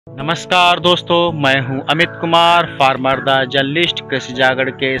नमस्कार दोस्तों, मैं हूं Amit Kumar, farmer the journalist. कृषि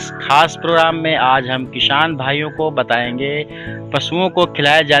जागरण के इस खास प्रोग्राम में आज हम किसान भाइयों को बताएंगे पशुओं को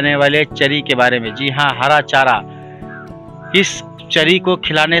खिलाए जाने वाले चरी के बारे में। जी हां, हरा चारा। इस चरी को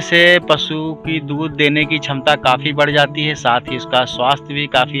खिलाने से पशु की दूध देने की क्षमता काफ़ी बढ़ जाती है, साथ ही उसका स्वास्थ्य भी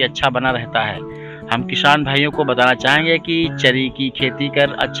काफ़ी अच्छा बना रहता है। हम किसान भाइयों को बताना चाहेंगे कि चरी की खेती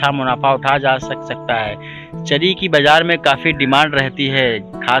कर अच्छा मुनाफा उठाया जा सकता है। चरी की बाज़ार में काफ़ी डिमांड रहती है,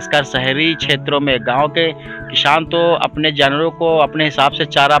 खासकर शहरी क्षेत्रों में। गांव के किसान तो अपने जानवरों को अपने हिसाब से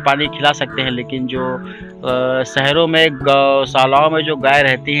चारा पानी खिला सकते हैं, लेकिन जो शहरों में गौशालाओं में जो गाय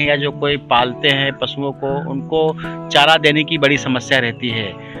रहती हैं या जो कोई पालते हैं पशुओं को, उनको चारा देने की बड़ी समस्या रहती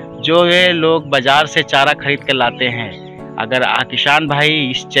है, जो ये लोग बाज़ार से चारा खरीद कर लाते हैं। अगर किसान भाई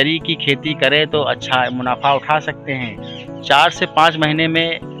इस चरी की खेती करें तो अच्छा मुनाफा उठा सकते हैं। 4 से 5 महीने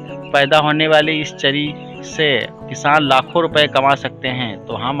में पैदा होने वाली इस चरी से किसान लाखों रुपए कमा सकते हैं।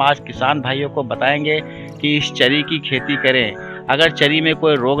 तो हम आज किसान भाइयों को बताएंगे कि इस चरी की खेती करें। अगर चरी में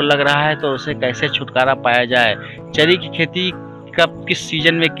कोई रोग लग रहा है तो उसे कैसे छुटकारा पाया जाए, चरी की खेती कब किस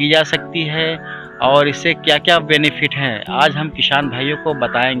सीजन में की जा सकती है और इससे क्या क्या बेनिफिट हैं, आज हम किसान भाइयों को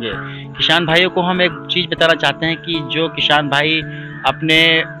बताएंगे। किसान भाइयों को हम एक चीज़ बताना चाहते हैं कि जो किसान भाई अपने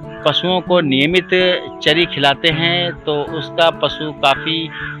पशुओं को नियमित चरी खिलाते हैं तो उसका पशु काफ़ी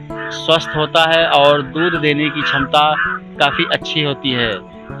स्वस्थ होता है और दूध देने की क्षमता काफ़ी अच्छी होती है।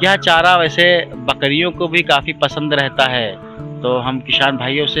 यह चारा वैसे बकरियों को भी काफ़ी पसंद रहता है। तो हम किसान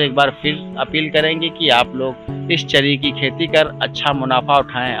भाइयों से एक बार फिर अपील करेंगे कि आप लोग इस चरी की खेती कर अच्छा मुनाफा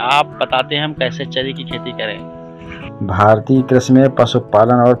उठाएं। आप बताते हैं हम कैसे चरी की खेती करें। भारतीय कृषि में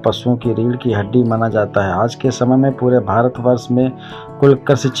पशुपालन और पशुओं की रीढ़ की हड्डी माना जाता है। आज के समय में पूरे भारतवर्ष में कुल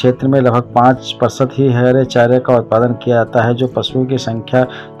कृषि क्षेत्र में लगभग 5% ही हरे चारे का उत्पादन किया जाता है, जो पशुओं की संख्या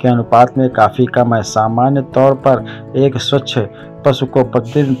के अनुपात में काफ़ी कम है। सामान्य तौर पर एक स्वच्छ पशु को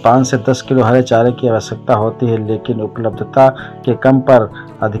प्रतिदिन 5 से 10 किलो हरे चारे की आवश्यकता होती है, लेकिन उपलब्धता के कम पर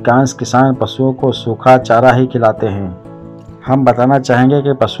अधिकांश किसान पशुओं को सूखा चारा ही खिलाते हैं। हम बताना चाहेंगे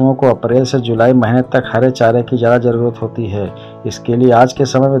कि पशुओं को अप्रैल से जुलाई महीने तक हरे चारे की ज़्यादा ज़रूरत होती है। इसके लिए आज के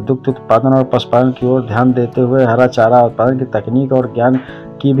समय में दुग्ध उत्पादन और पशुपालन की ओर ध्यान देते हुए हरा चारा उत्पादन की तकनीक और ज्ञान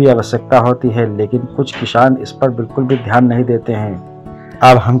की भी आवश्यकता होती है, लेकिन कुछ किसान इस पर बिल्कुल भी ध्यान नहीं देते हैं।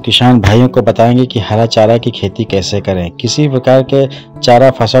 अब हम किसान भाइयों को बताएंगे कि हरा चारा की खेती कैसे करें। किसी प्रकार के चारा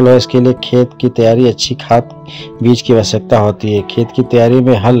फसल हो, इसके लिए खेत की तैयारी, अच्छी खाद, बीज की आवश्यकता होती है। खेत की तैयारी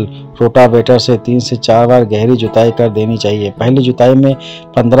में हल, रोटावेटर से 3 से 4 बार गहरी जुताई कर देनी चाहिए। पहली जुताई में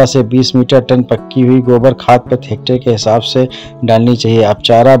 15 से 20 मीटर टन पक्की हुई गोबर खाद प्रति हेक्टेयर के हिसाब से डालनी चाहिए। अब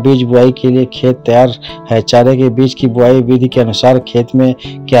चारा बीज बुआई के लिए खेत तैयार है। चारे के बीज की बुआई विधि के अनुसार खेत में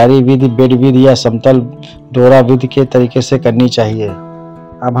क्यारी विधि, बेड विधि या समतल डोरा विधि के तरीके से करनी चाहिए।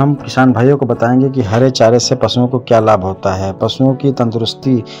 अब हम किसान भाइयों को बताएंगे कि हरे चारे से पशुओं को क्या लाभ होता है। पशुओं की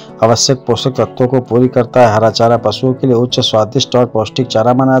तंदुरुस्ती आवश्यक पोषक तत्वों को पूरी करता है। हरा चारा पशुओं के लिए उच्च स्वादिष्ट और पौष्टिक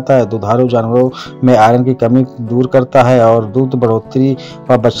चारा माना जाता है। दुधारू जानवरों में आयरन की कमी दूर करता है और दूध बढ़ोतरी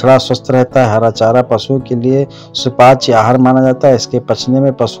व बछड़ा स्वस्थ रहता है। हरा चारा पशुओं के लिए सुपाच्य आहार माना जाता है। इसके पचने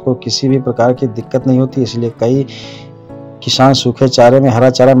में पशु को किसी भी प्रकार की दिक्कत नहीं होती, इसलिए कई किसान सूखे चारे में हरा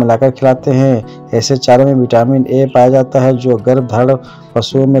चारा मिलाकर खिलाते हैं। ऐसे चारे में विटामिन ए पाया जाता है, जो गर्भधारण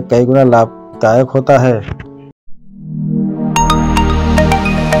पशुओं में कई गुना लाभदायक होता है।